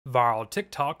Viral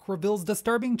TikTok reveals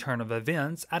disturbing turn of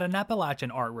events at an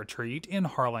Appalachian art retreat in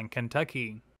Harlan,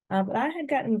 Kentucky. But I had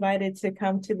got invited to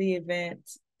come to the event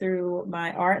through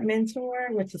my art mentor,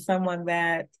 which is someone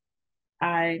that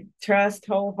I trust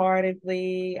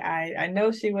wholeheartedly. I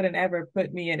know she wouldn't ever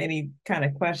put me in any kind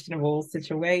of questionable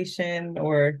situation,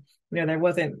 or there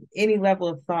wasn't any level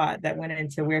of thought that went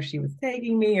into where she was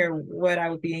taking me or what I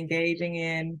would be engaging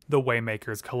in. The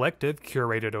Waymakers Collective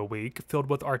curated a week filled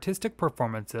with artistic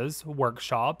performances,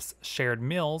 workshops, shared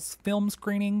meals, film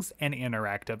screenings, and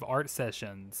interactive art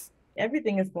sessions.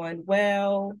 Everything is going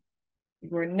well.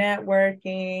 We're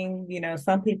networking.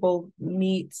 Some people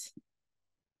meet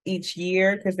each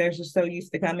year because they're just so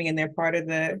used to coming and they're part of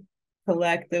the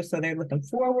collective. So they're looking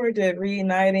forward to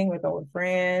reuniting with old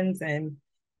friends. And,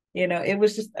 it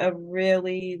was just a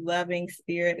really loving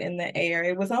spirit in the air.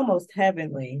 It was almost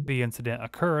heavenly. The incident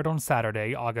occurred on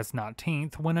Saturday, August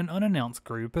 19th, when an unannounced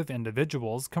group of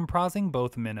individuals comprising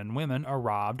both men and women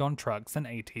arrived on trucks and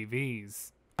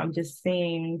ATVs. I'm just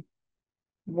seeing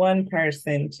one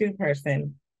person, two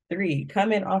person, three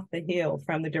coming off the hill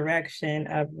from the direction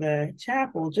of the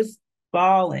chapel, just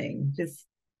bawling, just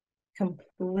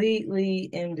completely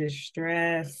in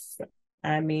distress.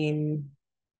 I mean,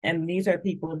 and these are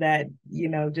people that,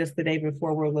 just the day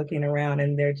before were looking around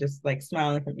and they're just like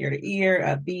smiling from ear to ear,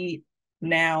 upbeat,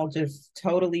 now just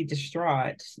totally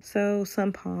distraught. So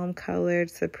some palm-colored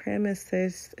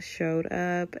supremacists showed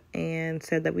up and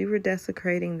said that we were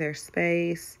desecrating their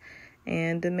space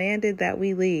and demanded that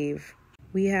we leave.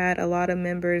 We had a lot of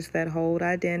members that hold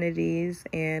identities,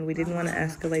 and we didn't want to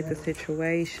escalate the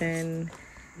situation.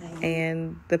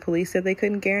 And the police said they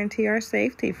couldn't guarantee our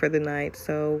safety for the night.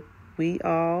 So we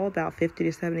all, about 50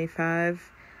 to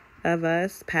 75 of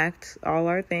us, packed all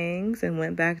our things and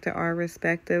went back to our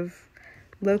respective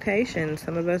locations.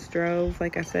 Some of us drove,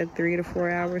 like I said, 3 to 4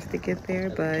 hours to get there,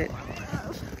 but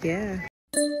yeah.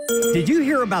 Did you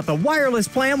hear about the wireless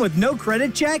plan with no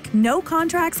credit check? No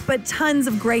contracts, but tons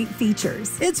of great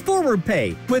features. It's Forward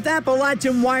Pay with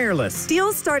Appalachian Wireless.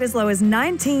 Deals start as low as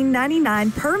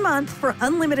 $19.99 per month for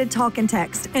unlimited talk and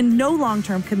text and no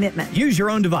long-term commitment. Use your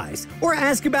own device or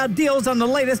ask about deals on the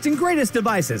latest and greatest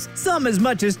devices, some as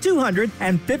much as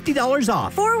 $250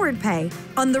 off. Forward Pay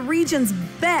on the region's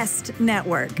best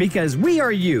network. Because we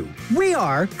are you. We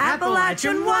are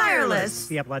Appalachian Wireless.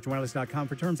 See AppalachianWireless.com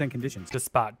for terms and conditions.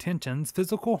 Despite tensions,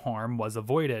 physical harm was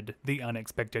avoided. The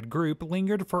unexpected group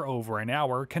lingered for over an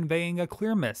hour, conveying a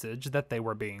clear message that they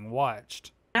were being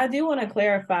watched. I do want to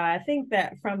clarify. I think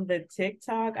that from the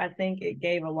TikTok, I think it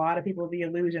gave a lot of people the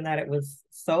illusion that it was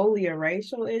solely a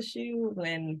racial issue,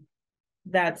 when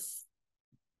that's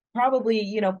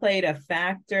probably, played a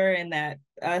factor in that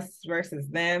us versus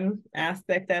them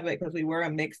aspect of it, because we were a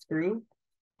mixed group.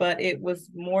 But it was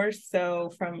more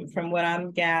so from what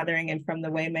I'm gathering and from the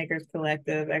Waymakers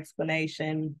Collective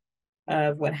explanation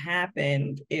of what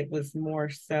happened, it was more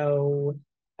so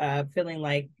feeling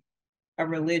like a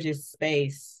religious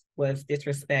space was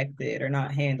disrespected or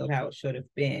not handled how it should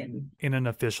have been. In an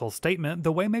official statement,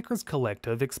 the Waymakers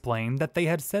Collective explained that they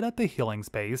had set up a healing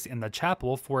space in the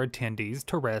chapel for attendees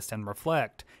to rest and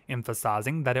reflect,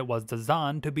 emphasizing that it was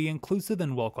designed to be inclusive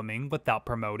and welcoming without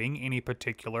promoting any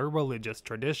particular religious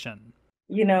tradition.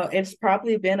 It's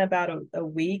probably been about a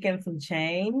week and some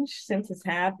change since it's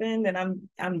happened, and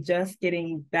I'm just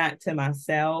getting back to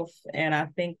myself, and I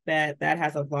think that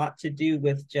has a lot to do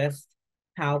with just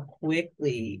how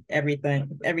quickly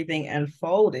everything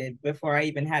unfolded before I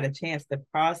even had a chance to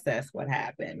process what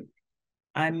happened.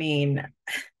 I mean,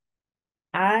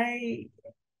 I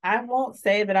won't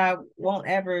say that I won't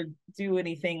ever do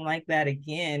anything like that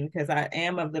again, because I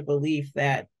am of the belief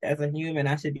that as a human,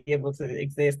 I should be able to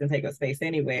exist and take up space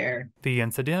anywhere. The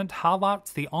incident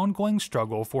highlights the ongoing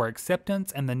struggle for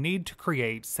acceptance and the need to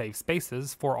create safe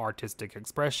spaces for artistic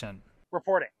expression.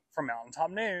 Reporting from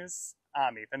Mountaintop News,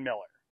 I'm Ethan Miller.